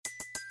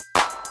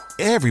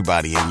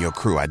Everybody in your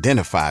crew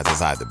identifies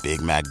as either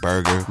Big Mac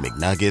Burger,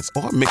 McNuggets,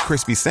 or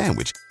McCrispy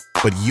Sandwich.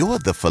 But you're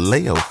the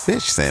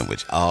Filet-O-Fish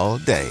Sandwich all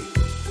day.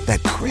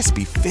 That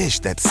crispy fish,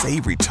 that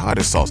savory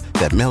tartar sauce,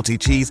 that melty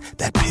cheese,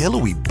 that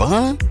pillowy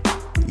bun.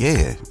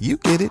 Yeah, you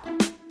get it.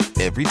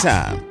 Every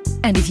time.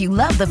 And if you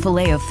love the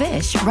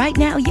Filet-O-Fish, right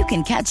now you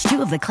can catch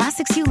two of the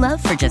classics you love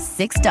for just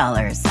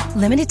 $6.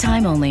 Limited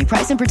time only.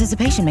 Price and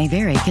participation may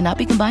vary. Cannot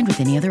be combined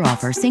with any other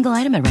offer. Single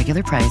item at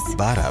regular price.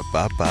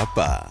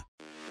 Ba-da-ba-ba-ba.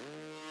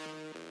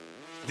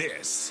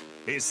 This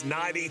is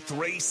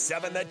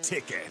 93.7 The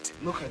Ticket.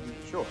 Look at me,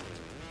 sure.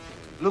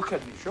 Look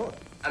at me, sure.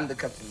 I'm the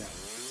captain now.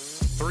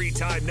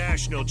 Three-time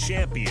national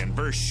champion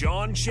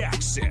Vershawn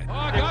Jackson. Oh,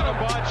 got a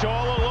bunch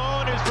all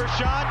alone is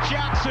Vershawn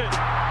Jackson.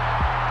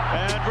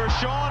 And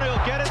Vershawn,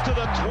 he'll get it to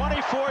the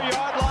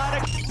 24-yard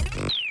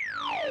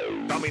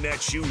line. Coming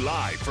at you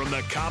live from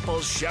the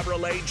Coppels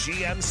Chevrolet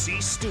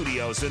GMC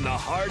studios in the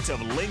heart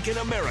of Lincoln,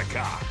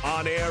 America.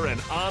 On air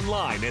and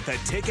online at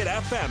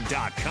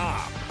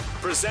theticketfm.com.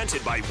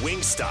 Presented by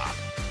Wingstop.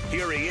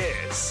 Here he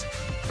is,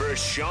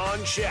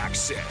 Vershawn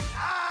Jackson.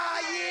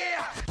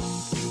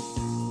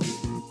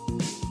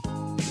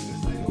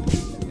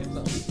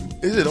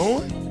 Is it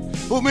on?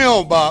 Put me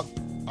on, Bach.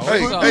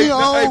 Hey,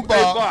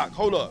 Bach.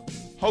 Hold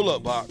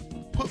up, Bach.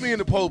 Put me in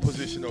the pole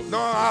position, though. No,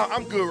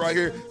 I'm good right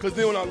here. Because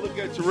then when I look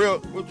at Terrell,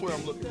 which way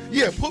I'm looking?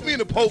 Yeah, put me in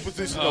the pole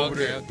position over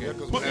there. Okay.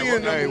 Put me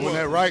in number one. When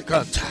that right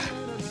comes.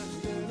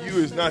 You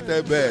is not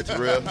that bad,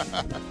 Terrell.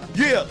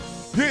 Yeah.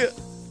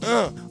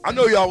 I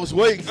know y'all was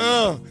waiting.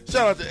 Shout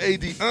out to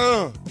AD.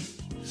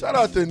 Shout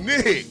out to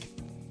Nick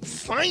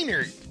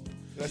Seinert.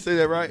 Did I say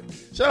that right?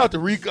 Shout out to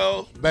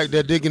Rico. Back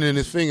there digging in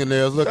his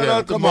fingernails. Look Shout at out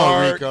him. to Come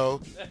Mark. on,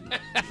 Rico.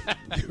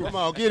 Come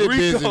on, get it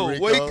busy, Rico.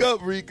 Wake up,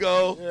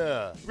 Rico.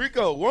 Yeah.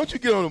 Rico, why don't you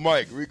get on the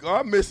mic, Rico?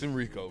 I'm missing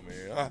Rico,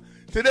 man.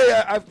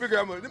 Today, I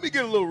figure let me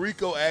get a little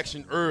Rico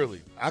action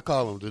early. I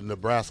call him the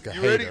Nebraska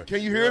You hater. ready?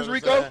 Can you hear us,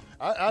 Rico?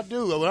 I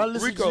do. When I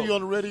listen to you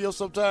on the radio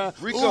sometimes,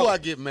 I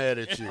get mad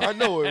at you. I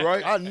know it,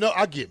 right? I know.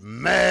 I get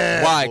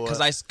mad. Why? boy.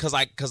 Because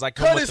I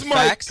come Cut with his the mic,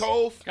 facts.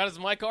 Cove. Got his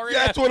mic already?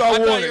 That's what I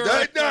wanted.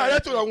 Right.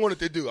 That's what I wanted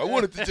to do. I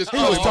wanted to just. He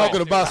was talking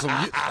about some.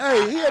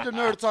 Hey, he had the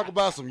nerve to talk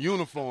about some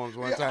uniforms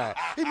one time.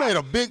 He made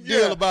a big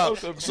deal about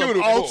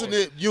some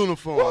alternate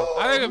uniforms.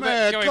 I think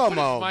Man, can we come put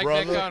on, his mic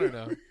brother. back on or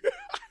no?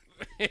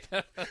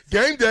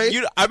 Game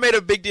day. I made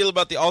a big deal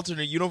about the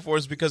alternate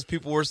uniforms because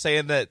people were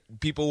saying that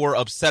people were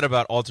upset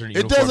about alternate It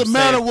uniforms. doesn't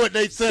matter what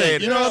they say.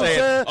 You know what I'm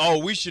saying? Oh,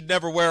 we should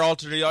never wear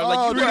alternate. I'm like,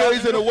 Oh, you no, can wear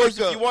he's in a uniforms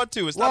wake if up. you want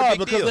to. It's Why? not a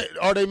big Because deal.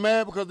 are they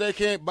mad because they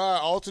can't buy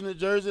an alternate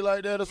jersey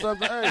like that or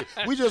something? Hey,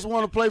 we just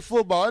want to play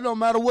football. It don't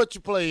matter what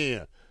you play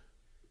in.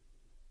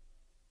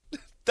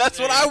 That's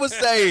what I was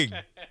saying.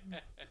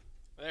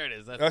 There it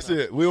is. That's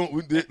it. We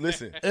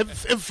listen.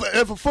 If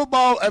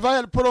I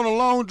had to put on a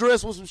long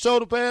dress with some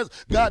shoulder pads,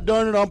 God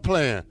darn it, I'm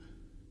playing.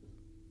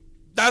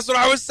 That's what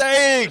I was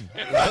saying.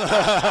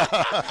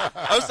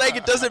 I was saying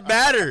it doesn't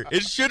matter.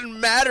 It shouldn't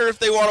matter if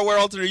they want to wear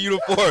alternate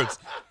uniforms.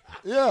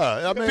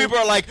 Yeah, I mean, People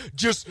are like,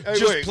 just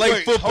wait,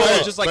 play football. hold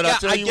up. Just like, but yeah, I'll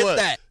tell I you get what,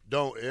 that.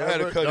 Don't ever. I had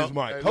to cut his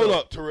mic. Hey, Hold look.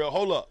 up, Terrell.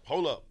 Hold up.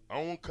 I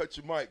don't want to cut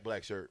your mic,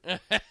 Blackshirt.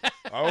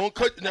 I won't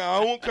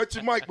cut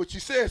your mic, but you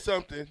said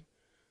something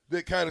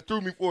that kind of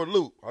threw me for a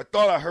loop. I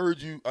thought I heard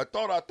you. I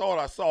thought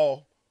I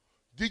saw.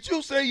 Did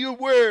you say you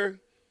wear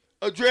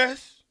a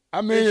dress?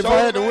 I mean, if I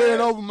had to wear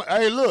it over my,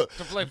 hey, look.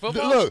 To play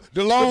football? Look,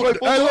 the long, hey,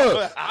 look.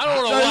 I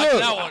don't want to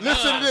watch that one.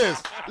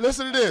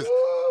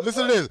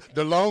 Listen to this.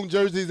 The long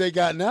jerseys they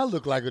got now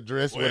look like a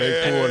dress where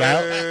they pulled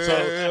out.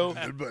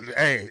 So, but,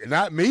 hey,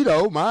 not me,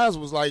 though. Mine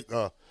was like,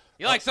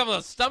 You like some of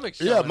the stomach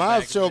shows. yeah,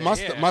 mine showed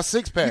my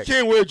six-pack. You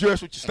can't wear a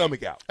dress with your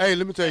stomach out. Hey,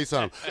 let me tell you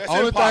something. That's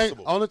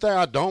impossible. Only thing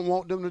I don't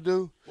want them to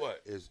do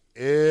What? is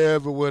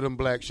ever wear them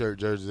black shirt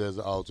jerseys as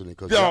an alternate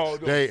because No.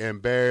 they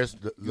embarrass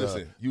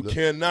Listen,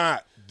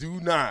 do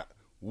not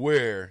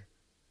wear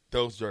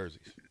those jerseys.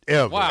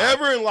 ever. Wow.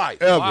 Ever in life.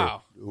 Ever.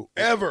 Wow.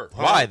 Ever.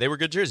 Why? They were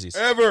good jerseys.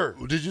 Ever.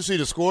 Did you see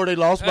the score they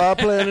lost by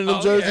playing in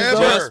them jerseys? yeah.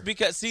 though? Ever. Just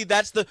because, see,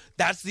 that's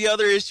the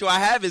other issue I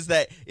have is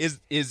that is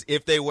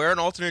if they wear an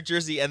alternate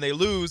jersey and they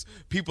lose,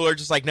 people are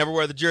just like, never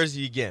wear the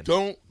jersey again.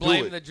 Don't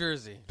Blame do it. the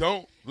jersey.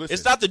 Don't listen.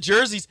 It's not the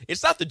jerseys.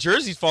 It's not the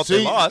jerseys' fault See,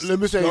 they lost. let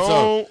me tell you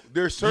something.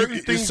 There's certain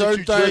things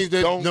certain that you things just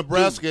that don't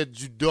Nebraska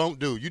you don't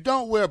do. You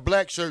don't wear a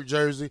black shirt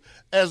jersey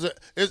as a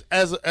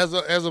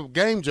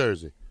game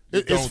jersey.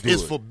 don't do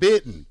It's it.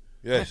 forbidden.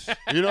 Yes.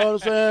 You know what I'm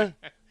saying?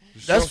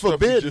 Some That's stuff you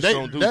forbidden. just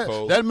don't do,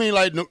 Cole. That mean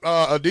like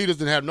Adidas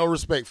didn't have no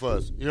respect for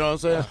us. You know what I'm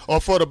saying?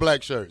 Or for the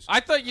black shirts. I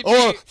thought you'd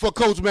Or be. for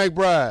Coach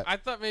McBride. I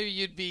thought maybe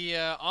you'd be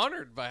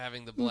honored by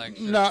having the black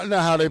shirt. Not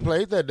how they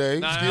played that day.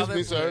 Not how Excuse they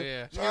me, play, sir.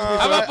 yeah. Excuse me, How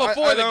sir. about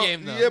before the don't-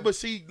 game, though? Yeah, but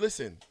see,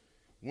 listen.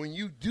 When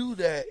you do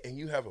that and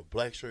you have a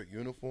black shirt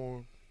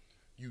uniform,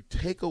 you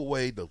take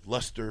away the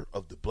luster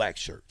of the black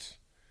shirts.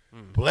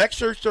 Black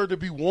shirts are to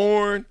be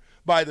worn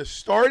by the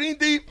starting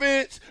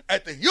defense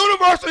at the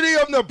University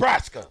of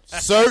Nebraska.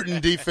 Certain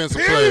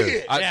defensive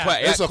Period.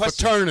 players. It's a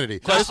fraternity.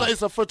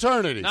 It's a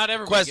fraternity. Not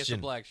everybody gets a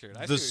black shirt.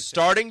 The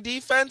starting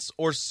defense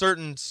or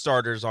certain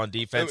starters on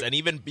defense and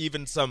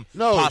even some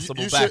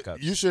possible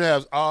backups? You should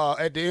have,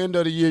 at the end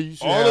of the year, you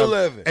should all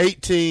have 11.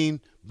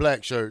 18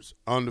 black shirts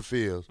on the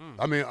field.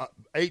 I mean,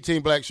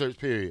 18 black shirts,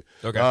 period.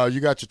 Okay. You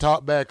got your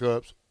top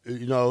backups.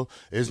 You know,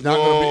 it's not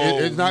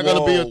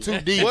gonna be a too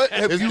deep. What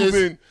have you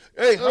been?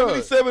 Hey, how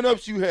many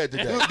 7-Ups you had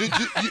today?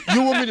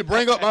 You want me to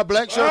bring up my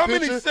black shirt How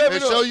many picture 7-Ups?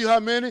 and show you how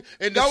many?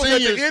 And That was at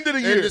the seniors- end of the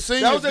and year. the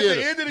seniors That was at the did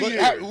it. end of the But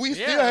year. we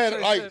still Yeah, had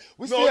that's like what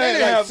we No, still they had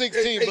didn't like have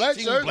 16 black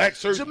 18 shirts. black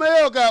shirts.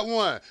 Jamel got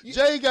one.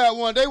 Jay got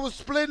one. They was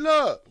splitting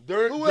up. Who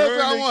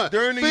else got one?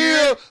 during the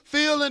year,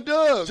 Phil and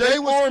Doug. Jay They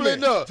was Foreman.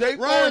 splitting up. Jay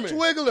Ryan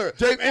Foreman. Twiggler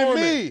Jay and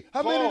Foreman. me.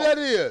 How many that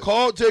is?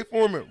 Call Jay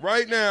Foreman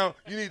right now.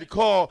 You need to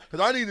call because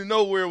I need to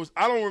know where it was.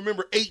 I don't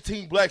remember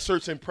 18 black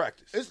shirts in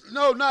practice.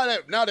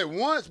 Not at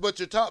once, but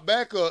your top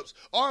backups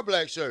are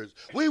black shirts.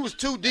 We was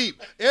too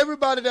deep.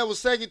 Everybody that was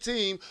second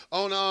team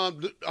on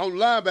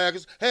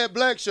linebackers had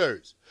black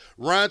shirts.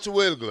 Ryan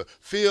Twiggler,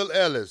 Phil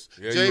Ellis,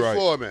 Yeah, Jay you're right.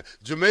 Foreman,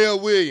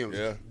 Jamel Williams,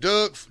 Yeah.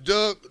 Doug.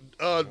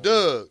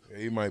 Yeah,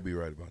 you might be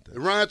right about that.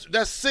 Ryan,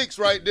 that's 6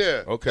 right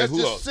there. Okay, that's who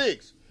just else?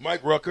 6.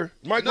 Mike Rucker.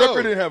 Mike No.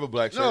 Rucker didn't have a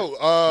black shirt.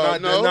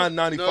 No, not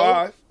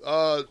 95.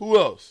 No. Who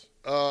else?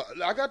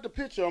 I got the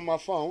picture on my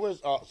phone.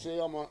 Where's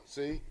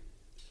see?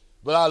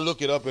 But I'll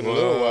look it up in a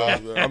little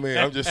while. I mean,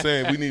 I'm just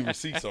saying we need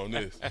receipts on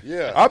this.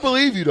 Yeah. I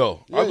believe you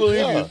though. I believe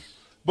yeah. you.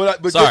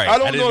 But Sorry, I I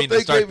don't didn't know mean if to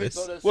they start gave it.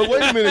 this. Well,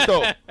 wait a minute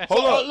though.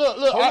 Hold on. Look,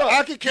 Hold on.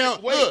 I can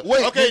count. Wait,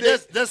 okay, did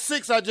they- that's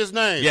 6 I just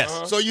named.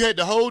 Yes. So you had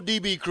the whole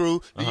DB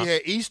crew. Then you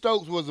had E.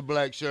 Stokes was a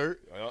black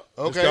shirt.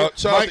 Okay.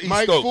 Shout out to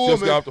E. Stokes.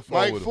 Just got off the phone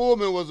Mike with him.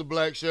 Foreman was a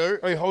black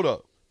shirt. Hey, hold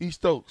up. E.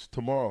 Stokes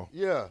tomorrow.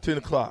 Yeah. 10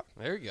 o'clock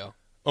There you go.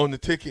 on the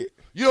ticket.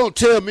 You don't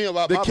tell me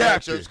about The my black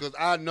captain. shirts because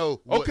I know.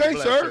 What Okay, the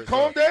black sir. shirts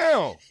Calm are.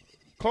 down.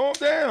 Calm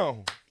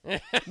down.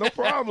 No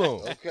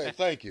problem. Okay,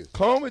 thank you.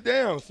 Calm it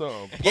down,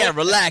 some. Yeah,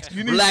 relax,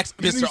 You need- relax,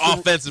 you need Mr. some-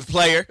 Offensive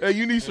Player. Hey,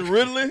 you need some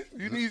Ritalin?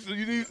 You need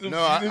some. No,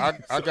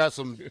 I got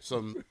some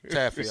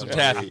taffy. Some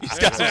taffy. He's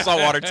got some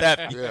saltwater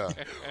taffy. Yeah.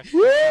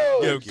 Woo!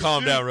 Yo,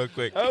 calm down real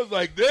quick. I was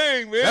like,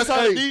 dang, man.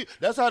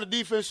 That's how the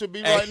defense should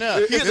be Hey, right now.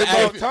 he was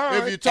about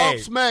time. If you talk Hey.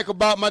 smack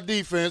about my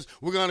defense,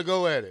 we're gonna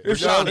go at it.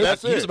 It's You know, not-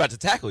 that's He was it. about to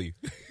tackle you.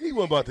 He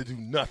wasn't about to do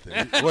nothing.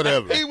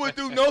 Whatever. He would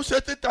do no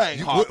such a thing.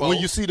 When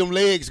you see them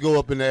legs go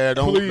up in the air,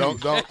 don't Please.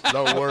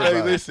 don't worry Hey,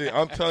 about it. listen,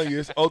 I'm telling you,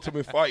 it's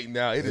ultimate fighting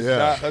now. It is Yeah.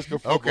 not Husker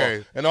football.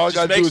 Okay. And all you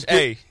got to do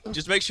is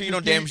Just make sure you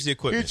don't damage the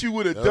equipment. hit you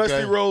with a Okay.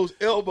 Dusty Rose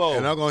elbow.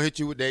 And I'm gonna hit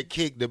you with that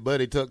kick that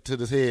Buddy took to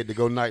the head to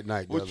go night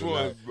the Which other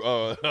one?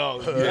 night.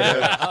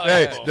 Yeah.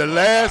 Hey, the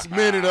last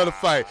minute of the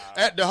fight.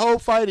 At the whole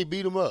fight, he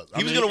beat him up.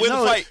 He was gonna win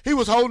the fight. He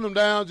was holding him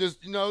down, just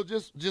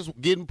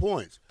getting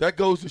points. That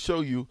goes to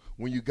show you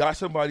when you got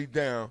somebody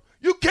down,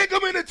 you kick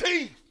them in the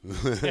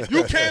teeth.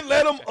 You can't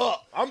let them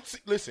up.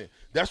 Listen,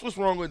 that's what's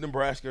wrong with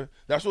Nebraska.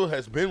 That's what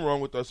has been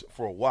wrong with us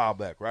for a while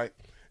back, right?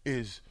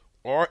 Is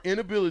our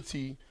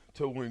inability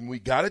to, when we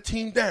got a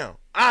team down,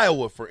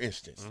 Iowa, for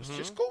instance, let's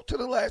just go to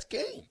the last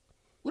game.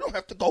 We don't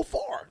have to go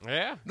far.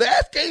 Yeah.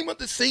 Last game of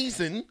the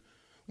season,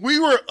 we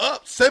were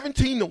up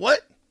 17 to what?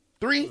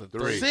 3?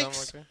 3. 6?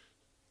 Something like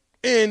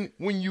And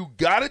when you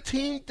got a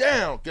team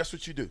down, guess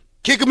what you do?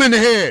 Kick him in the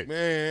head.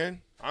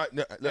 Man,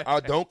 I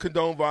don't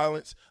condone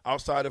violence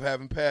outside of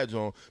having pads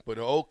on, but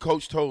the old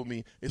coach told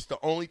me it's the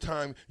only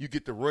time you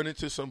get to run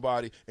into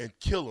somebody and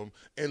kill them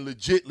and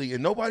legitly,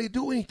 and nobody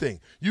do anything.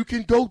 You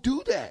can go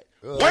do that.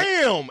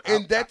 Wham!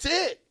 And that's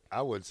it.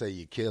 I wouldn't say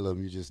you kill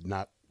him. You just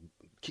not.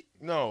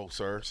 No,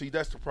 sir. See,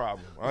 that's the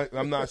problem.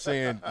 I'm not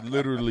saying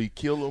literally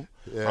kill them.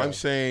 Yeah. I'm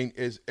saying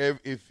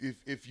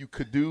if you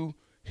could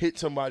hit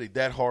somebody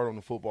that hard on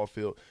the football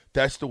field,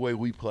 that's the way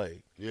we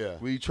played. Yeah.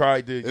 We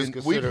tried to.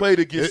 It's We played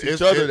against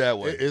each other that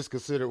way. It's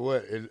considered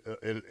what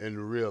in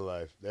real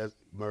life? That's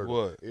murder.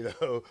 What? You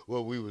know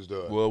what we was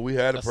doing. Well, we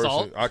had a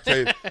Assault?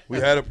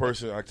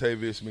 person.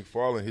 Octavius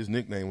McFarland. His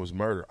nickname was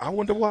Murder. I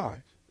wonder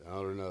why. I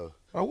don't know.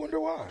 I wonder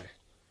why.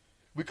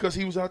 Because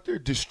he was out there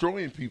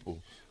destroying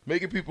people,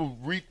 making people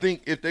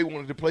rethink if they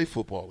wanted to play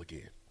football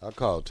again. I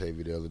called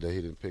Tavy the other day.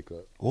 He didn't pick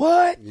up.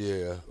 What?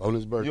 Yeah, on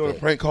his birthday. You want to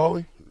prank call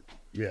him?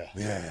 Yeah.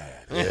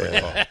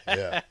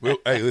 Yeah.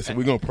 Hey, listen,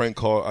 we're gonna prank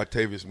call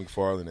Octavius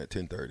McFarland at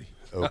 10:30.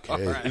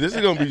 Okay. This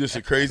is gonna be just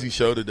a crazy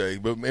show today.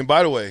 And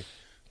by the way,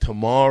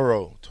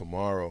 tomorrow,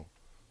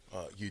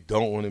 you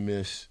don't want to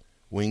miss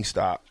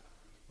Wingstop.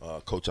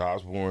 Coach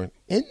Osborne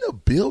in the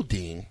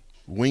building.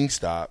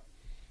 Wingstop.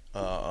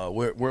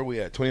 Where we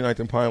at? 29th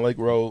and Pine Lake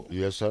Road.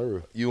 Yes,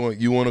 sir. You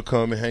want to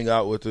come and hang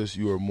out with us?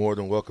 You are more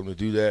than welcome to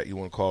do that. You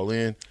want to call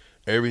in?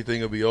 Everything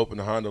will be open.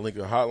 The Honda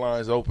Lincoln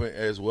hotline is open,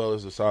 as well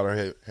as the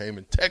Sauter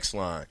Heyman text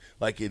line,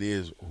 like it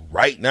is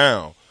right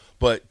now.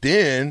 But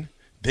then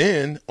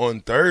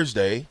on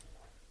Thursday,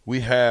 we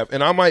have,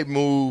 and I might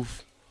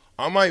move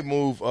Tom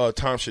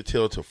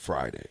Chattil to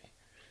Friday,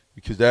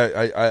 because that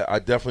I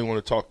definitely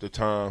want to talk to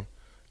Tom,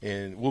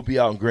 and we'll be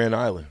out in Grand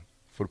Island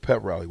for the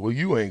pep rally. Well,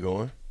 you ain't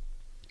going.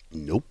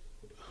 Nope.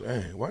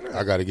 Dang, why not?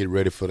 I got to get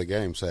ready for the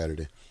game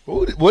Saturday.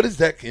 What does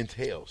that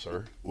entail,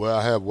 sir? Well,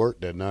 I have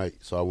work that night,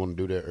 so I want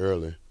to do that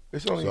early.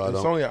 It's only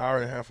an hour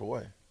and a half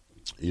away.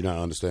 You're not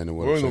understanding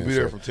what We're I'm saying. We're going to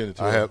be there from 10 to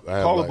 12.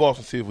 Call the boss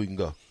and see if we can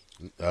go.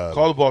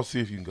 Call the boss and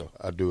see if you can go.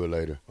 I'll do it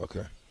later.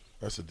 Okay.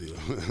 That's a deal.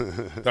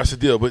 That's a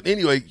deal. But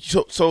anyway,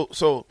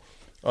 so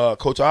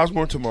Coach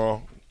Osborne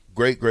tomorrow.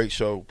 Great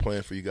show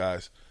planned for you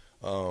guys.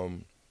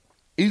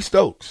 E.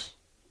 Stokes,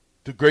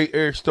 the great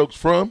Eric Stokes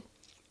from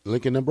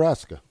Lincoln,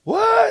 Nebraska.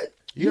 What?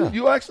 Yeah.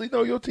 You actually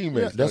know your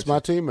teammates. Yeah, that's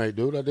my teammate,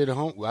 dude. I did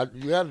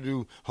you got to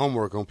do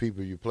homework on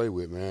people you play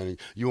with, man.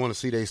 You want to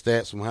see their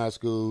stats from high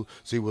school,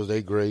 see was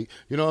they great.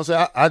 You know what I'm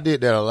saying? I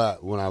did that a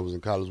lot when I was in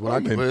college.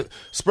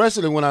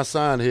 Especially when I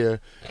signed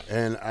here,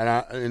 and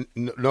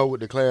know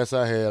with the class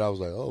I had, I was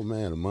like, oh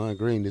man, Amon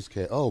Green, this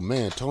cat. Oh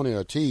man, Tony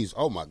Ortiz.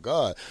 Oh my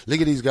God,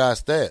 look at these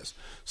guys' stats.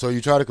 So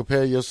you try to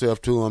compare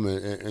yourself to them,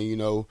 and you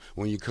know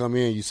when you come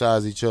in, you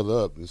size each other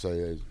up and say,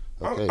 hey,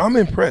 okay. I'm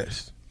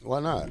impressed. Why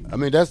not? I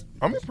mean,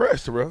 I'm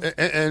impressed, bro.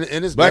 And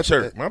it's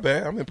Blackshirt. My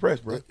bad. I'm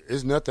impressed, bro.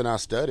 It's nothing I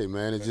study,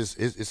 man. It's just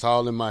it's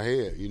all in my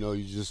head. You know,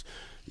 you just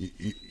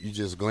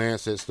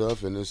glance at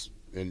stuff and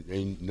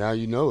now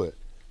you know it.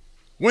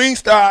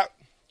 Wingstop.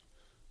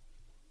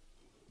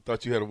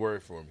 Thought you had a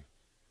word for me.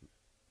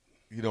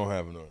 You don't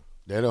have none.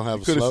 They don't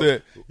have a slow.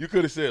 You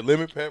could have said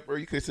lemon pepper.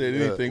 You could have said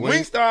anything.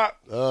 Wingstop.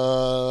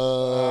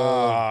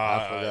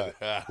 I forgot.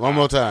 One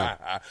more time.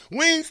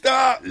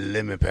 Wingstop.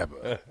 Lemon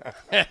pepper.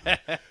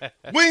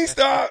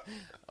 Wingstop.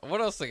 What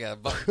else they got?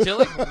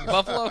 Chili?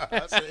 Buffalo?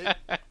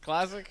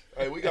 Classic?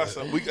 Hey, we got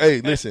some.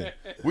 Hey, listen.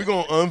 We're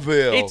going to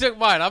unveil. He took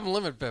mine. I'm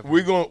lemon pepper.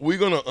 We're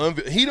gonna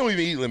unveil. He don't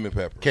even eat lemon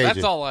pepper. Cajun.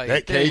 That's all I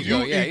eat.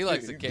 Cajun. Yeah, he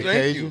likes the Cajun.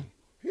 Thank you.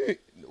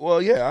 Well,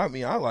 yeah, I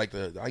mean, I like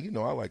the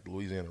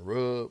Louisiana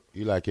rub.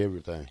 You like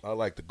everything. I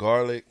like the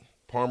garlic,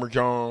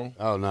 Parmesan.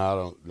 Oh, no, I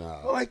don't. No.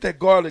 I like that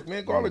garlic,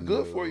 man. Garlic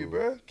good for you,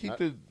 bro. Keep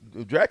the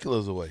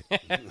Draculas away.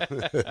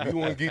 You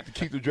want to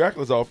keep the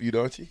Draculas off you,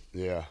 don't you?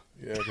 Yeah.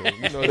 Yeah,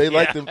 you know they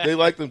like them. They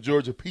like them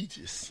Georgia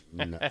peaches.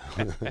 No.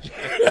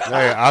 Hey,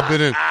 I've been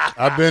in.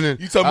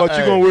 You talking about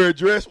you gonna wear a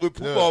dress with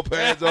football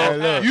pads on?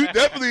 Hey, you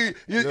definitely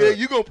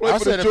you gonna play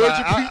for the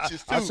Georgia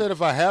peaches too. I said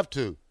if I have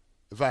to.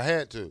 If I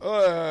had to. You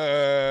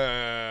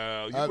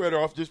better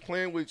off just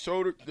playing with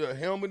the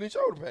helmet and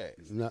shoulder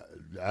pads. No,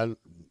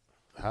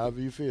 however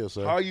you feel,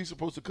 sir. How are you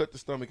supposed to cut the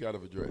stomach out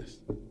of a dress?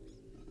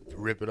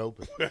 Rip it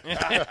open.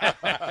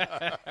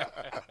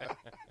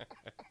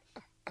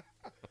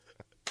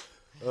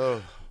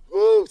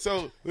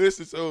 So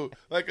listen. So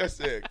like I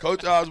said,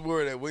 Coach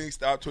Osborne at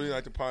Wingstop,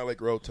 29th Pine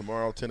Lake Road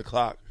tomorrow, 10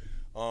 o'clock.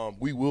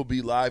 We will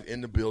be live in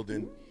the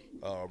building.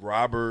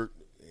 Robert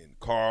and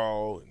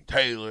Carl and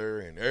Taylor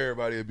and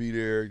everybody will be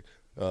there.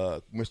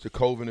 Mr.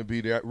 Colvin will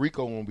be there.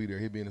 Rico won't be there.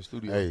 He'll be in the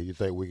studio. Hey, you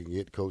think we can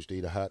get Coach to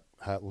eat a hot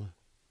one?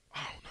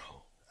 I don't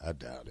know. I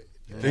doubt it.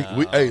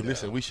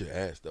 Listen, we should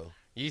ask though.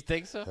 You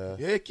think so?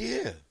 Heck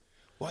yeah.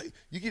 Why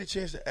you get a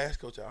chance to ask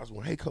Coach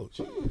Osborne? Hey,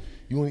 Coach,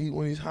 you want to eat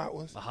one of these hot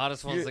ones? The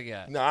hottest ones they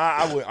got.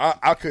 Nah,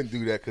 I couldn't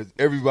do that because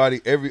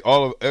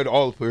all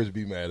the players would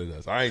be mad at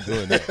us. I ain't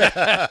doing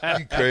that.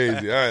 You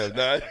crazy? I am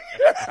not.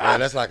 Man,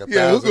 that's like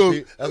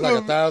 1,000. That's like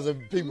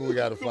 1,000 people we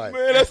got to fight.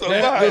 Man, that's a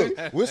lot.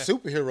 We're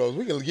superheroes.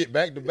 We can get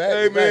back to back.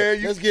 Hey,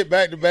 man, let's get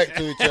back to back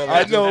to each other.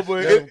 I know,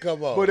 but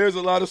come on. But there's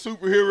a lot of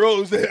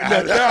superheroes in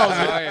that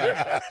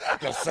 1,000.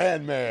 The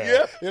Sandman.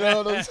 Yeah, you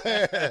know what I'm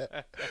saying.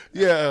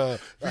 Yeah,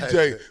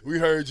 VJ, we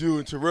heard you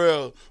and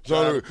Terrell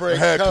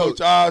had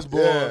Coach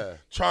Osborne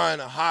trying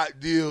a hot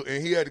deal,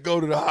 and he had to go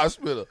to the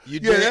hospital.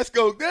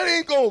 That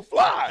ain't gonna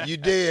fly. You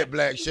dead,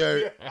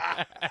 Blackshirt.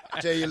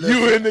 Tell your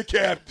you and the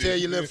captain. Tell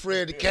your little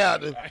friend the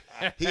captain,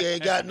 he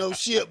ain't got no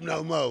ship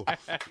no more.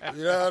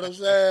 You know what I'm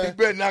saying? He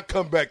better not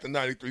come back to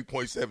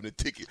 93.7 the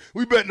ticket.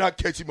 We better not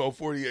catch him on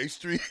 48th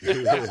Street.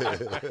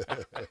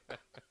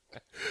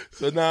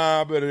 So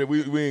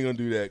we ain't gonna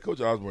do that.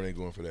 Coach Osborne ain't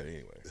going for that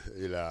anyway.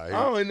 You know, I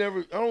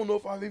don't know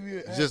if I've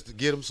even just to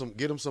get him some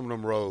of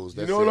them rolls.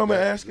 You know what I'm gonna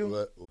ask him?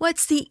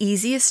 What's the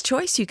easiest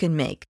choice you can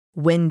make?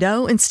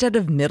 Window instead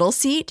of middle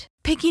seat?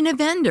 Picking a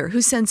vendor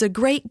who sends a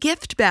great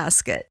gift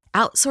basket?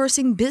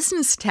 Outsourcing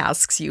business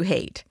tasks you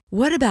hate?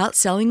 What about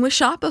selling with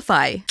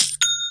Shopify?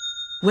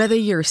 Whether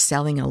you're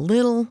selling a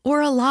little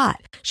or a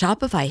lot,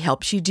 Shopify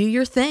helps you do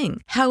your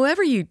thing,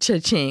 however you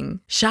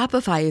cha-ching.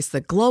 Shopify is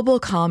the global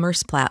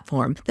commerce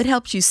platform that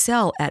helps you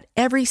sell at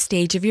every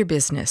stage of your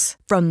business.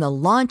 From the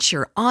launch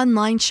your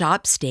online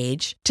shop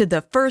stage to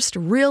the first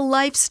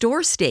real-life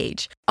store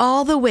stage,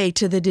 all the way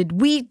to the did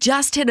we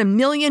just hit 1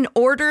 million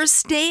orders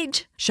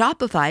stage.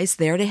 Shopify's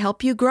there to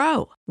help you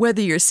grow.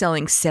 Whether you're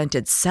selling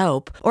scented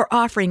soap or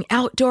offering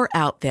outdoor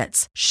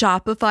outfits,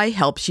 Shopify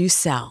helps you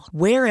sell.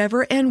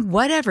 Wherever and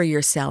whatever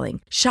you're selling,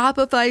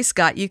 Shopify's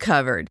got you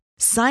covered.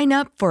 Sign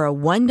up for a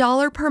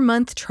 $1 per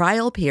month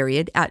trial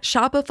period at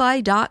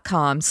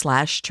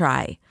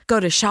shopify.com/try. Go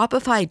to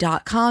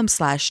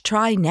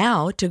shopify.com/try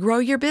now to grow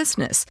your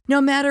business, no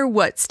matter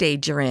what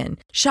stage you're in.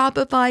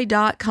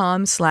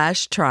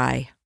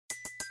 Shopify.com/try.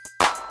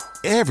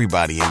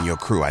 Everybody in your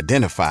crew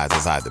identifies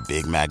as either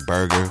Big Mac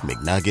Burger,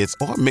 McNuggets,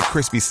 or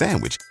McCrispy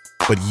Sandwich.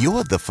 But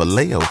you're the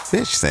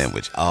Filet-O-Fish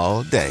Sandwich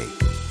all day.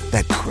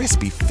 That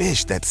crispy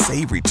fish, that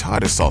savory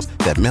tartar sauce,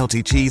 that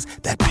melty cheese,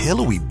 that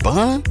pillowy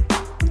bun.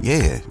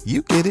 Yeah,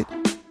 you get it.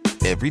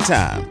 Every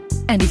time.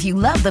 And if you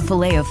love the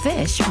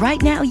Filet-O-Fish, right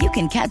now you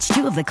can catch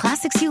 2 of the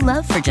classics you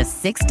love for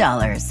just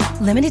 $6.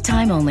 Limited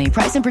time only.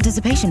 Price and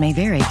participation may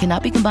vary.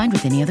 Cannot be combined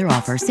with any other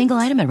offer. Single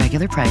item at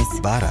regular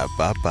price.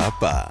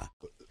 Ba-da-ba-ba-ba.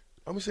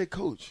 I'm gonna say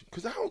Coach,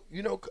 because I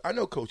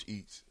know Coach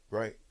eats,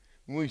 right?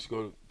 We used to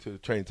go to the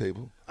training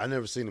table. I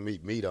never seen him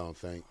eat meat, I don't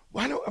think.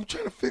 Well, I know. I'm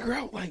trying to figure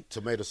out, like,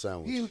 tomato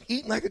sandwich. He was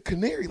eating like a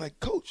canary. Like,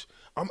 Coach,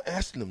 I'm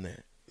asking him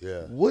that.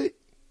 Yeah. What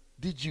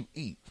did you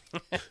eat?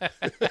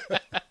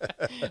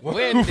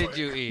 When did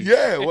you eat?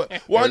 Yeah.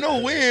 Well, I know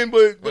when,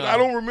 but I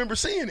don't remember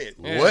seeing it.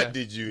 Yeah. What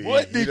did you eat?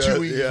 What did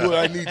you eat? Yeah. What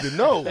I need to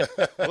know.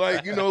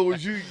 Like,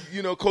 was you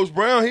Coach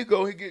Brown, he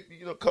get,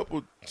 a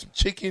couple some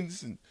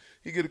chickens, and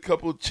he get a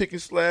couple of chicken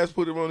slabs,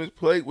 put them on his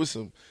plate with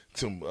some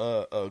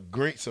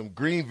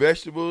green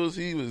vegetables.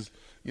 He was,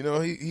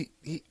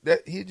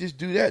 he'd just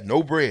do that.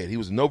 No bread. He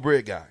was a no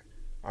bread guy.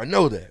 I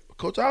know that. But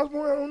Coach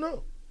Osborne, I don't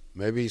know.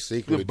 Maybe he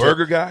secretly the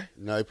burger guy.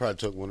 No, he probably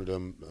took one of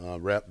them,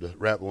 wrapped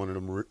one of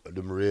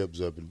them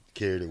ribs up and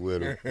carried it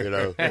with him.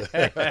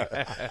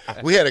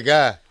 We had a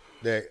guy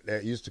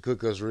that used to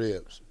cook us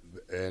ribs,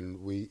 and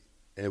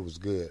it was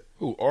good.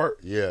 Who, Art?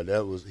 Yeah,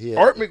 that was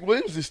Art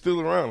McWilliams is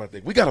still around. I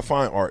think we got to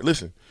find Art.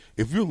 Listen,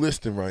 if you're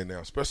listening right now,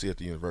 especially at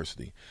the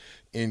university,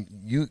 and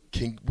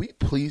can we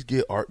please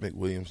get Art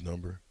McWilliams'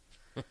 number?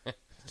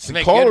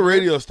 Call the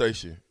radio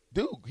station.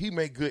 Dude, he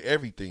made good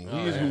everything. He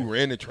is who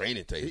ran the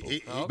training table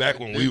back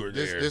when we were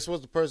there. This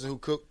was the person who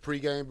cooked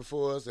pregame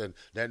before us, and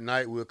that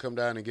night we'll come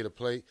down and get a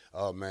plate.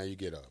 Oh, man, you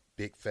get a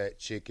big fat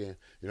chicken.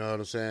 You know what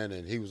I'm saying?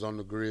 And he was on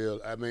the grill.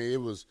 I mean,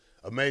 it was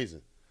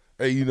amazing.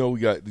 Hey, we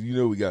got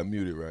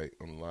muted, right,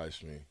 on the live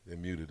stream. They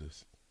muted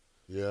us.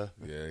 Yeah?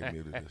 Yeah, they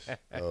muted us.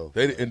 Oh.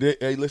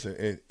 Hey,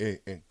 listen,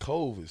 and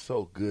Cove is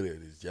so good at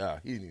his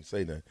job. He didn't even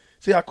say nothing.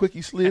 See how quick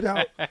he slid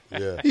out?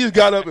 Yeah. He just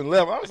got up and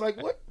left. I was like,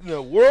 what in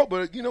the world?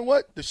 But you know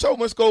what? The show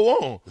must go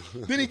on.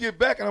 Then he get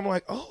back, and I'm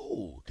like,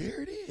 oh,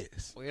 there it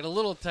is. We had a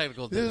little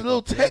technical difficulties. There's a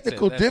little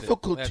technical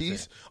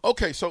difficulties.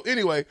 Okay, so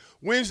anyway,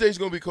 Wednesday's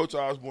going to be Coach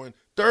Osborne.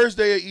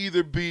 Thursday will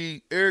either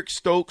be Eric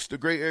Stokes, the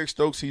great Eric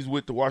Stokes. He's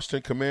with the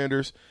Washington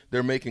Commanders.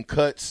 They're making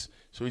cuts,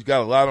 so he's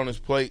got a lot on his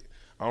plate.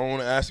 I don't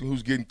want to ask him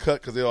who's getting cut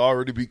because they'll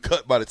already be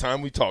cut by the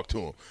time we talk to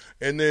him.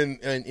 And then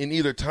in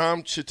either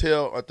Tom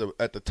Chattel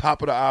at the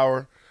top of the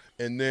hour,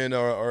 and then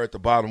or at the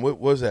bottom. What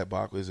was that,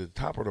 Bach? Is it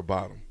the top or the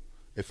bottom?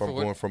 If I'm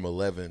going from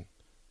 11,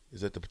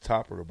 is it the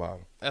top or the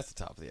bottom? That's the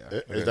top of the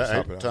hour. Is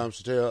that Tom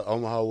Chattel,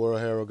 Omaha World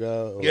Herald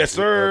guy? Yes,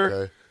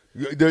 sir.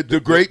 Okay. The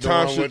great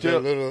Tom Chattel.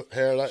 Little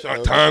hair like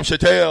Tom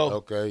Chattel.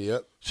 Okay,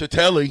 yep.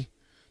 Chatelli.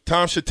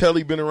 Tom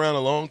Chatelli been around a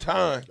long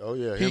time. Oh,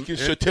 yeah. He can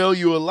Chatell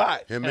you a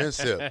lot. Him and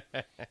Sip.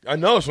 I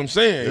know, that's what I'm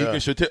saying. Yeah. He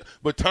can Chatell,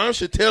 but Tom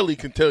Chatelli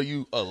can tell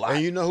you a lot.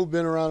 And you know who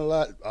been around a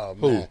lot? Oh,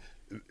 man.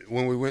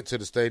 When we went to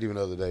the stadium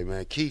the other day,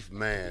 man, Keith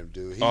Mann,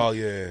 dude. Shout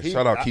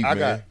out Keith Mann. I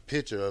got a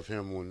picture of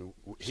him when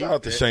shout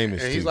out to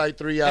Seamus, and he's too. like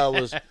 3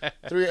 hours,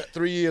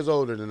 3 years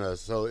older than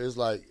us. So it's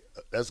like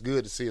that's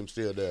good to see him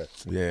still there.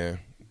 Yeah.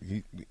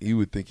 He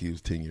would think he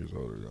was 10 years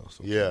older, though.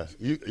 Yeah,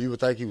 you would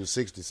think he was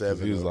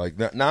 67. He was like,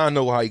 now I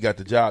know how he got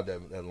the job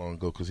that long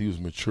ago because he was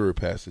mature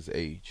past his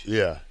age.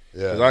 Yeah.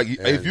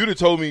 If you'd have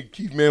told me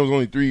Keith Mann was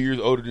only 3 years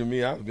older than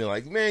me, I would have been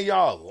like, man,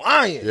 y'all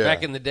lying. Yeah.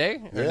 Back in the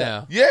day or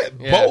now? Yeah,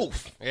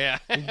 both. Yeah.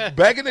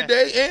 Back in the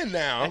day and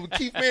now.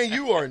 Keith Mann,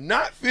 you are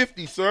not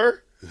 50,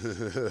 sir.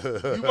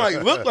 You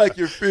might look like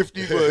you're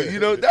 50,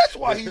 but, that's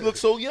why he looks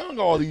so young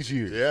all these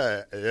years.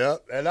 Yeah.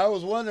 And I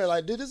was wondering,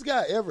 like, did this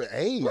guy ever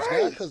age?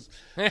 Right. Because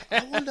I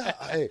wonder,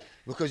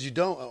 because you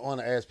don't want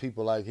to ask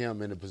people like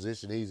him in the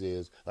position he's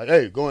in. Like,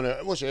 hey,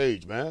 what's your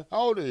age, man? How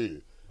old are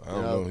you? I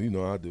don't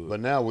know. I do it. But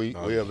now we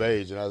of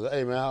age, and I was like,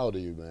 hey, man, how old are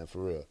you, man,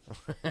 for real?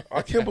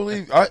 I can't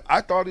believe –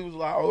 I thought he was a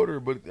lot older,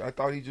 but I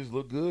thought he just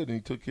looked good and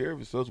he took care of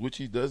himself, which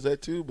he does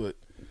that too, but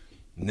 –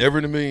 never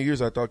in a million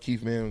years I thought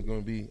Keith Mann was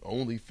going to be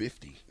only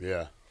 50. Yeah. You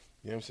know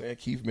what I'm saying?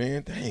 Keith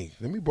Mann, dang,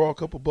 let me borrow a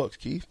couple bucks,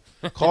 Keith.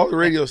 Call the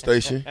radio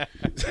station.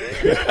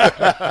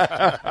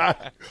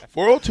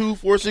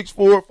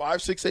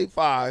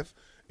 402-464-5685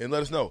 and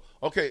let us know.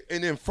 Okay,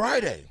 and then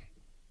Friday,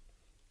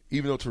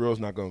 even though Terrell's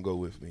not going to go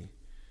with me,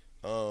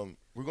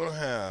 we're going to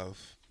have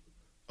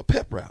a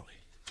pep rally.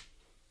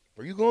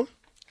 Are you going?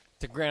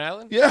 To Grand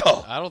Island? Yeah.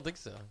 I don't think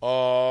so.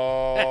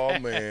 Oh,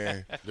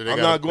 man. They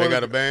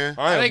got a band?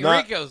 I think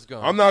Rico's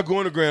going. I'm not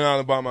going to Grand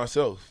Island by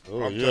myself.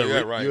 Oh, I'll tell you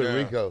that right now.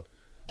 Rico.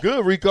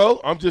 Good, Rico.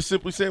 I'm just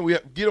simply saying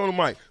get on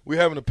the mic. We're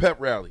having a pep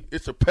rally.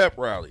 It's a pep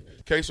rally.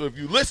 Okay, so if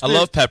you listen. I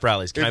love pep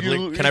rallies. Can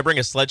I bring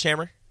a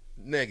sledgehammer?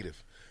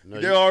 Negative. No,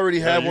 they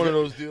already have one of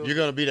those deals. You're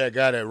going to be that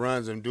guy that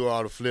runs and do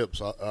all the flips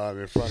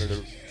in front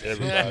of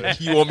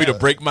everybody. You want me to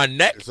break my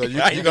neck? So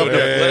you're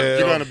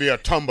going to be a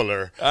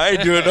tumbler. I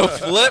ain't doing no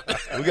flip.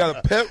 We got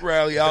a pep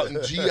rally out in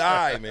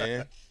GI,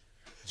 man.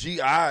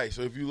 GI.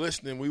 So if you're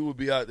listening, we will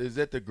be out. Is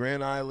that the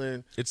Grand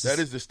Island? That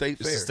is the State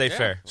Fair. It's the State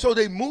Fair. So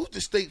they moved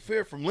the State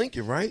Fair from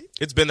Lincoln, right?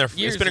 It's been there.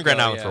 It's been in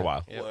Grand Island for a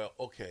while. Yep. Well,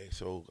 okay.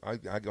 So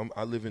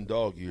I live in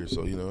dog years,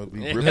 so it'd be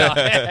ripping. You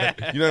know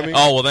what I mean?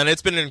 Oh well, then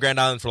it's been in Grand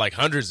Island for like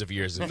hundreds of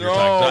years. If you're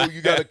talking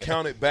you got to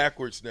count it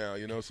backwards now.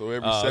 So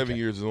every 7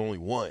 years is only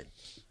one.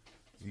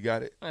 You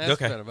got it? That's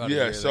been about a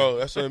year, so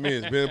that's what I mean.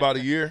 It's been about a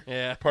year?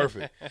 Yeah.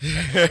 Perfect.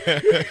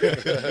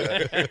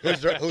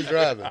 Who's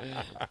driving?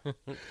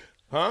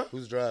 Huh?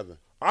 Who's driving?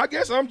 I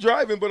guess I'm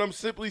driving, but I'm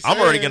simply saying.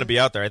 I'm already going to be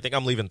out there. I think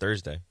I'm leaving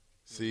Thursday.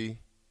 See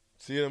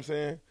what I'm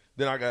saying?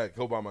 Then I got to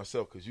go by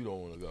myself because you don't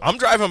want to go. I'm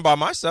driving by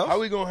myself. How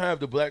we going to have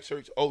the black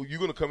shirts? Oh, you're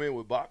going to come in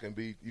with Bach and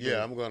be.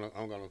 I'm gonna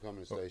come in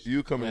the station.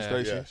 You come in the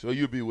station? Yeah. So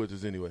you'll be with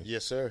us anyway?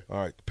 Yes, sir. All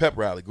right. The pep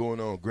rally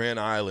going on Grand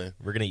Island.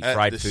 We're going to eat at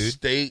fried the food.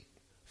 State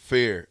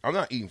Fair. I'm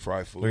not eating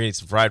fried food. We're going to eat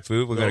some fried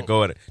food. We're going to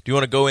go in it. Do you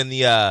want to go in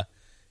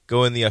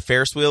the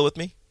Ferris wheel with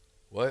me?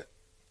 What?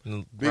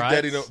 Mm,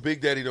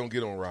 Big Daddy don't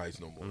get on rides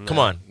no more. Come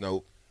on.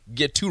 Nope.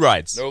 Get 2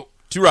 rides. Nope.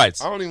 2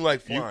 rides. I don't even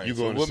like flying. You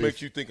so going to what see-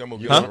 makes you think I'm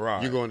going to get on a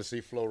ride? You're going to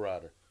see Flow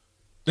Rider.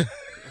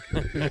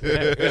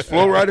 Is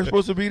Flow Rider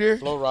supposed to be there?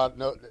 Flow Rider,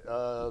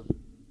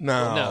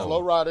 No.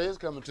 Flow Rider is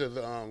coming to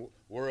the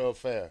World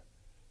Fair.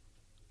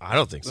 I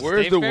don't think so.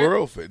 Where's State the Fair?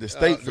 World Fair? The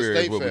State Fair is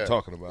State what Fair. we're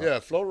talking about. Yeah,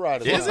 Flow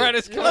Rider. Is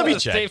it? Come Let me to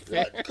check. State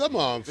Fair. Come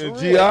on, for The real.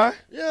 GI?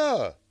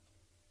 Yeah.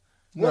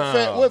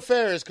 Nah. What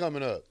fair is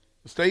coming up?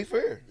 State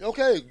Fair.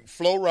 Okay,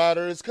 Flow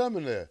Rider is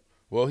coming there.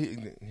 Well, he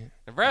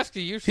Nebraska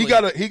usually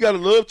he got a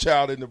love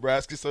child in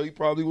Nebraska, so he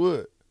probably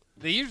would.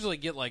 they usually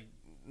get like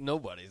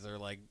nobodies or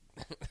like.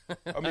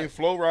 I mean,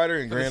 Flow Rider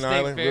and for the Grand State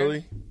Island, Fair.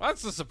 really?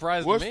 That's a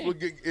surprise What's to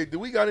me. do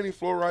we got any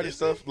Flow Rider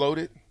stuff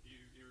loaded?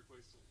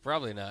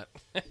 Probably not.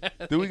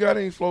 Do we got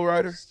any Flow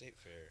Rider?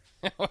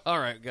 All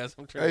right, guys.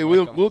 I'm trying. Hey, to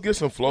we'll get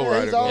some Flow Yeah,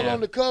 Rider. he's all going. on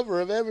the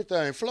cover of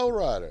everything. Flow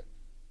Rider.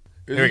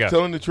 Is Here we he go.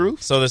 telling the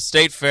truth? So the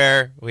State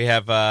Fair, we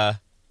have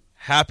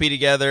Happy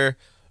Together,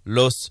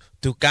 Los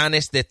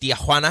Tucanes de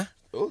Tijuana,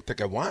 Oh,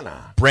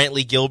 Tecawana.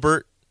 Brantley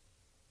Gilbert,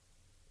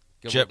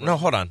 Gilbert no,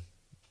 hold on.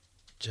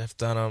 Jeff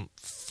Dunham,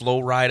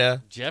 Flo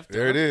Rida. Jeff.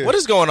 There it is. What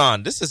is going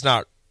on? This is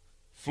not.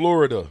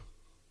 Florida.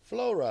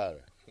 Flow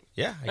Rider.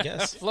 Yeah, I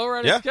guess. Flow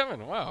Rider's Yeah.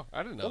 coming. Wow,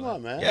 I didn't know. Come that.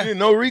 on, man. You didn't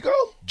know Rico?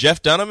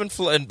 Jeff Dunham and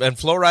Flo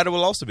Rida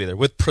will also be there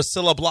with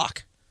Priscilla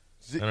Block.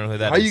 I don't know who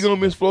that How is. you gonna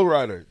miss Flow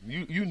Rider?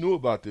 You knew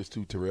about this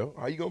too, Terrell.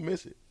 How you gonna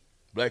miss it?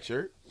 Black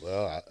shirt?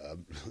 Well,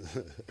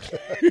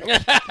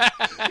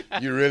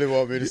 you really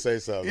want me to say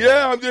something?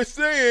 Yeah, I'm just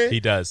saying. He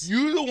does.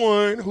 You the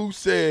one who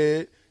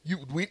said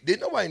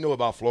didn't nobody know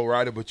about Flow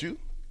Rider but you.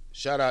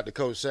 Shout out to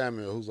Coach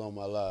Samuel, who's on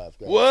my live.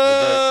 Guys.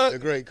 What? The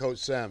great Coach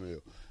Samuel.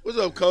 What's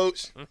up,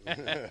 Coach?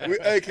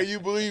 Hey, can you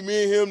believe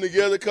me and him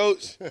together,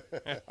 Coach?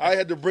 I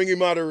had to bring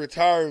him out of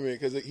retirement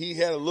because he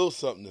had a little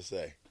something to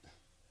say.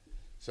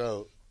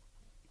 So,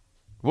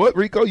 What,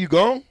 Rico? You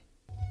gone?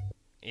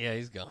 Yeah,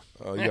 he's gone.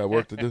 Oh, you got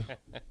work to do.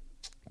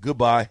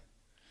 Goodbye.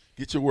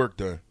 Get your work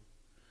done.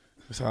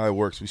 That's how it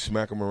works. We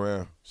smack them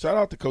around. Shout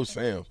out to Coach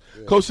Sams.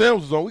 Yeah. Coach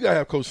Sams was on. We gotta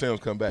have Coach Sams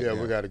come back. yeah,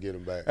 now. we got to get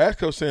him back. Ask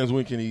Coach Sams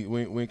when can he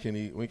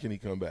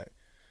come back?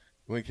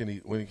 When can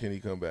he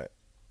come back?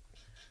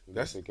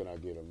 That's can I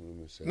get him? Let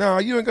me see. No,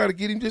 you ain't got to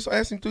get him. Just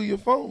ask him through your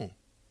phone.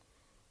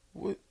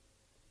 What?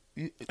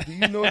 Do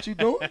you know what you're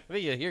doing? I think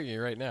he'll hear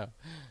you right now.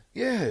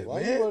 Yeah,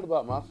 Why man. you worried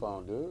about my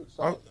phone, dude?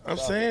 I'm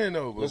saying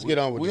though. Let's get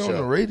on with the show. We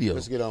on the radio.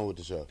 Let's get on with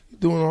the show. You're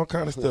doing all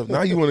kind of stuff.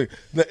 Now you want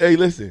to? Hey,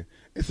 listen.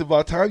 It's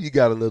about time you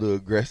got a little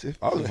aggressive.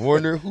 I was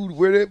wondering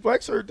where that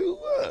black shirt dude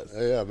was.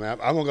 Yeah, man.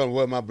 I'm gonna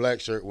wear my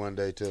black shirt one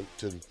day to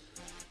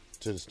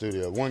the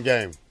studio. One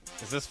game.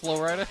 Is this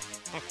Flow Rider?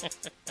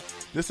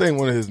 This ain't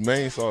one of his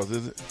main songs,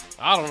 is it?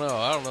 I don't know.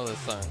 I don't know this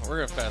song.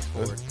 We're gonna fast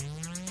forward.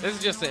 This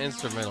is just an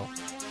instrumental.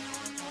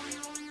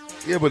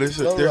 Yeah, but it's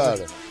Flow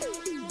Rider.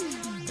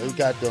 We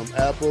got them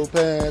apple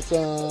pants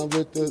on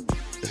with the.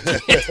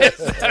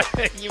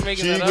 You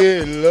making She that up?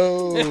 getting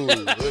low.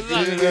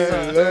 She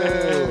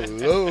getting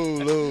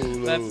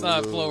low. That's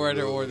not Flow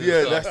Rider or this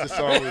Yeah, song. that's the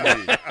song we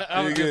need.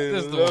 I'm You gonna get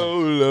this the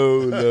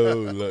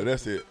low.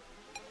 That's it.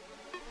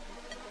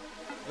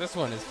 This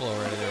one is Flow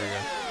Rider. There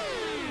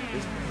we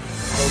go.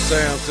 So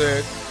Sam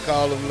said,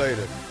 call him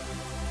later.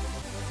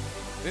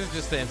 This is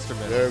just the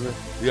instrumental. You heard me?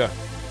 Yeah.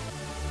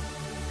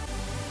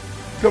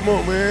 Come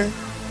on, man.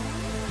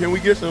 Can we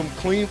get some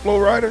clean Flow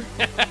Rider?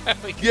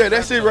 Yeah,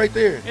 that's it right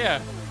there.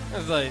 Yeah.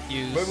 It's like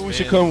you. Maybe we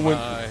should spin come when-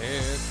 my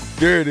head.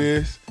 There it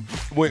is.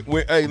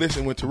 Hey,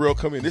 listen, when Terrell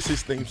come in, this is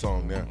his theme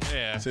song now.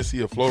 Yeah. Since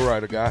he a Flow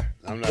Rider guy.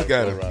 I'm not Look a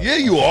at Flow him. Rider. Yeah,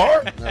 you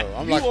are. No,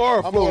 I'm you like are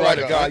a I'm Flow more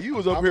Rider like guy. You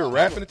was up here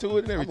rapping to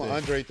it and I'm everything. an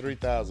Andre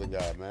 3000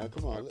 guy, man.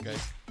 Come on. Okay.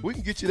 We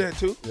can get you that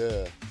too.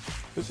 Yeah.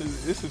 This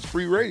is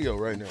free radio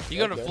right now. You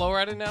go to Okay. Flow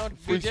Rider now,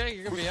 Free- BJ?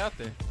 You're gonna be out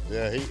there.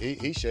 Yeah,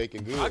 he's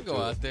shaking good. I'll go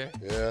too. out there.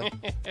 Yeah.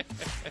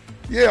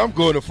 Yeah, I'm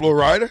going to Flow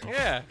Rider.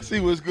 Yeah. See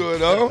what's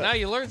going on. Now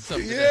you learned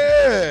something.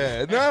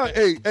 today. Yeah. Now,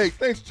 hey,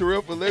 thanks,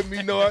 Terrell, for letting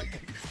me know,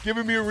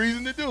 giving me a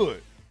reason to do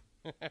it.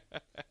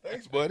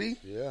 Thanks, buddy.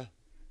 Yeah.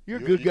 You're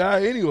a good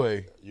guy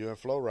anyway. You're in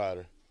Flow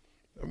Rider.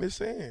 I'm just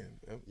saying.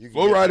 You can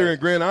Flow get Rider that. in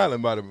Grand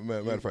Island, matter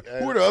of fact.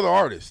 Who are the other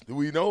artists? Do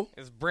we know?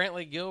 Is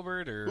Brantley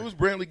Gilbert or Who's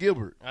Brantley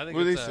Gilbert? I think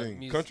what do they it's,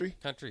 sing? Country?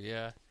 Country,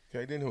 yeah.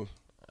 Okay, then who?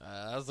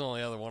 That's the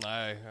only other one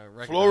I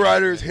recognize. Flow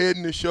Rider's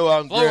heading the show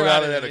out in Flow Grand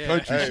Rider, Island at a yeah.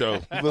 country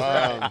show.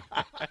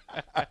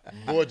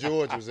 Boy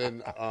George was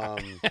in. A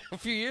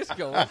few years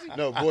ago, was he?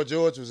 No, Boy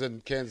George was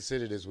in Kansas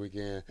City this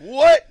weekend.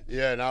 What?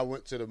 Yeah, and I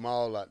went to the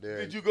mall out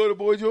there. Did you go to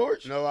Boy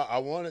George? No, I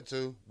wanted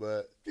to,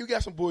 but You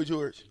got some Boy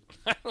George.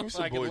 I Give me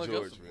some I can Boy look up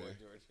George, some man. Boy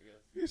George, I guess.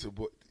 He's a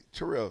boy.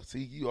 Terrell, see,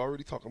 you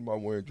already talking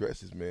about wearing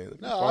dresses, man. Let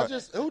me no,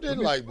 find- who didn't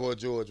like Boy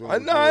George? When I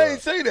we know, grew I up?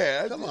 ain't say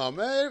that. Come on,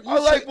 man. I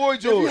like Boy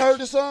If George. you heard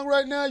the song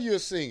right now, you'll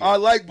sing it. I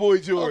like Boy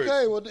George.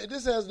 Okay, well,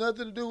 this has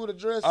nothing to do with a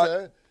dress,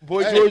 sir.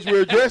 Boy George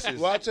wear dresses.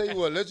 Well, I'll tell you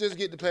what. Let's just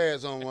get the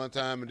pads on one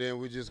time, and then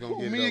we're just going to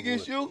Who, get it me over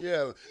against with. you?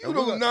 Yeah. You And do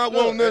we're not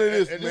gonna- want none of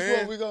this, and man. This is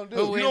what we're going to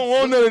do. You don't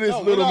want none of this,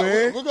 little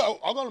man.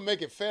 I'm going to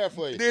make it fair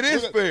for you. It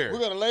is fair. We're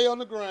going to lay on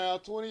the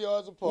ground 20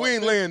 yards apart. We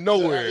ain't laying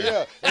nowhere.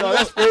 Yeah. No,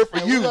 that's fair for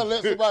And you. We're going to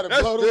let somebody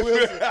That's blow the fair.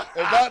 whistle.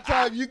 And by the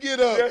time you get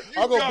up, Yeah, you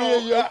I'm going to be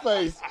gone. in your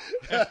face.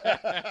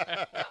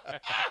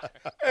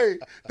 Hey,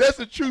 that's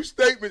a true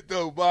statement,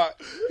 though, Bob.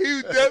 He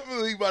was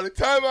definitely, by the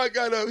time I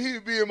got up,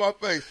 he'd be in my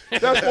face.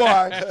 That's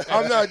why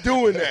I'm not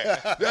doing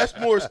that. That's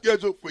more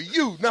scheduled for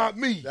you, not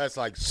me. That's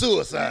like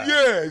suicide.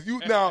 Yeah,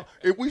 now,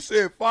 if we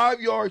said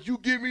 5 yards, you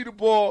give me the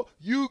ball,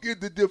 you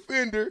get the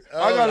defender,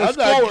 I got to I'm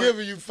score. not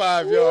giving you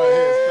 5 yard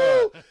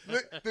head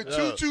start. The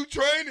choo-choo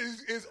train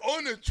is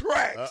on the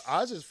tracks.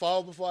 I just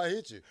fall before I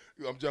hit you.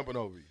 I'm jumping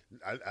over you.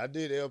 I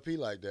did LP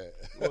like that.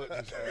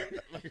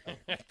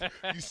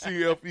 You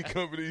see LP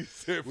company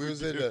said we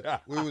was in the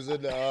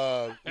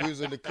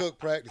cook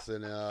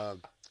practicing,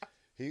 and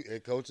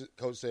coach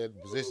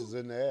said positions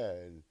in the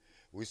air, and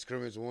we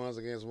scrimmaged ones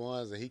against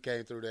ones, and he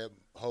came through that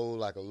hole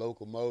like a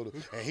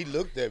locomotive, and he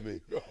looked at me.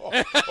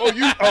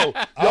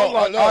 Y'all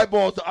like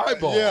eyeball to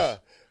eyeball. Yeah,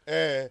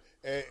 and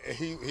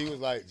he was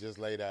like, just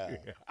lay down.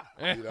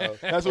 You know?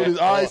 That's what his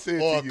eyes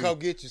said or to you. come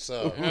get you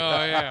some. Oh,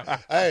 yeah.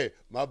 Hey,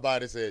 my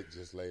body said,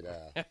 just lay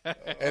down.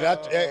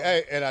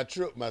 And I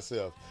tripped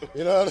myself.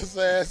 You know what I'm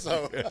saying?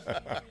 So,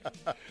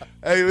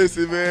 Hey,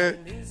 listen,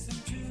 man.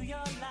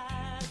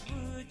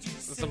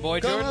 Some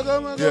Boy George?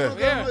 come on. Yeah.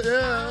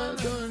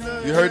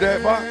 You heard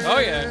that, Bob? Oh,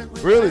 yeah.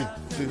 Really?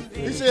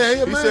 He said,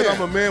 hey, He man. said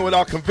I'm a man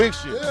without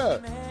conviction. Yeah.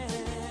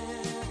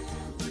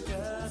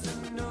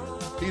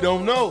 He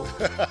don't know.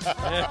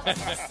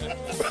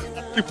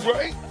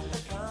 Right?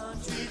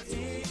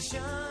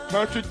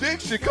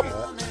 Contradiction. Come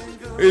on.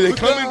 Here they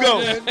come and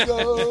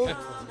go.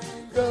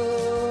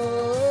 Go.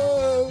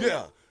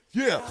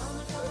 Yeah.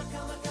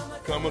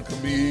 Come a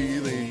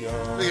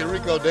chameleon. Look at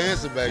Rico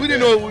dancing back We there.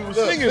 didn't know what we was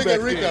singing look back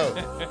at Rico.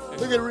 then.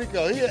 Look at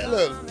Rico.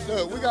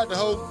 Look, we got the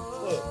whole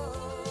look.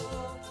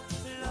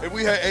 If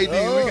we had AD,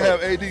 we could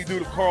have AD do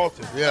the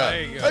Carlton. Yeah.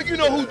 There you go. Like, you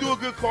know who do a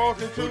good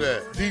Carlton too? Who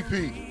that?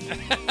 DP. Yeah.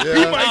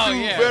 He might Oh, do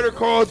yeah. better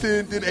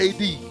Carlton than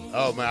AD.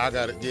 Oh man, I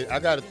gotta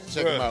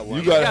check him out. You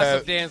One gotta Got have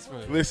some dance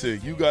moves.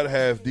 Listen, you gotta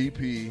have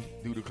DP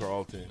do the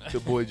Carlton to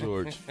Boy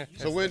George.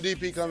 So when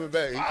DP coming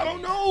back? I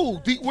don't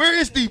know. Where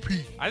is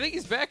DP? I think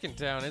he's back in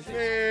town, isn't he?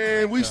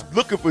 Man, we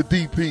looking for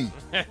DP.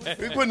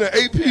 We putting the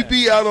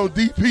APB out on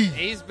DP.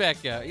 He's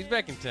back out. He's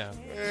back in town.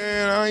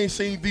 Man, I ain't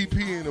seen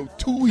DP in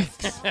 2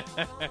 weeks.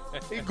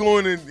 He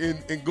going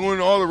and going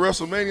to all the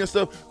WrestleMania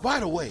stuff. By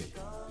the way,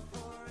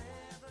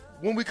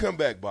 when we come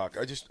back, Bach,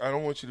 I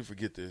don't want you to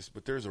forget this,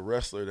 but there's a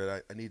wrestler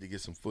that I need to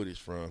get some footage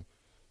from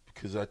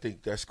because I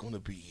think that's going to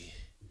be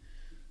 –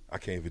 I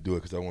can't even do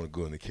it because I want to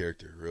go into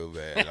character real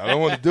bad. I don't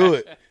want to do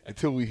it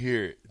until we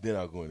hear it. Then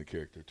I'll go into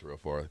character, Terrell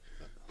Farley.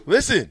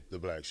 Listen. The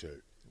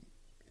Blackshirt.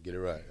 Get it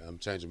right. I'm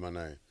changing my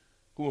name.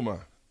 Who am I?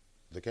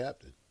 The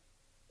captain.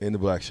 In the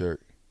black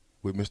shirt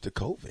with Mr.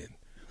 Colvin.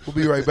 We'll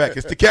be right back.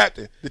 It's the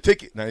captain. The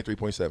ticket,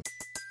 93.7.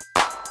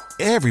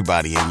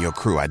 Everybody in your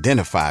crew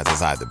identifies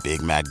as either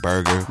Big Mac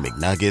Burger,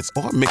 McNuggets,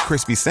 or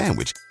McCrispy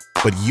Sandwich.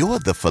 But you're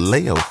the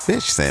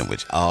Filet-O-Fish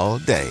Sandwich all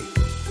day.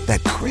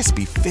 That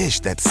crispy fish,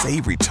 that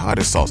savory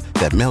tartar sauce,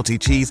 that melty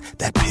cheese,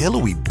 that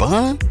pillowy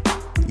bun.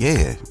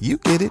 Yeah, you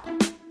get it.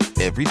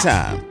 Every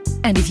time.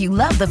 And if you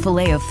love the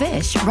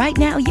Filet-O-Fish, right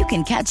now you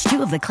can catch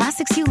two of the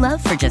classics you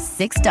love for just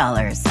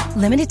 $6.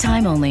 Limited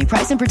time only.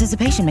 Price and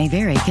participation may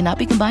vary. Cannot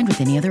be combined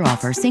with any other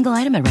offer. Single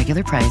item at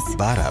regular price.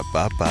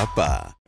 Ba-da-ba-ba-ba.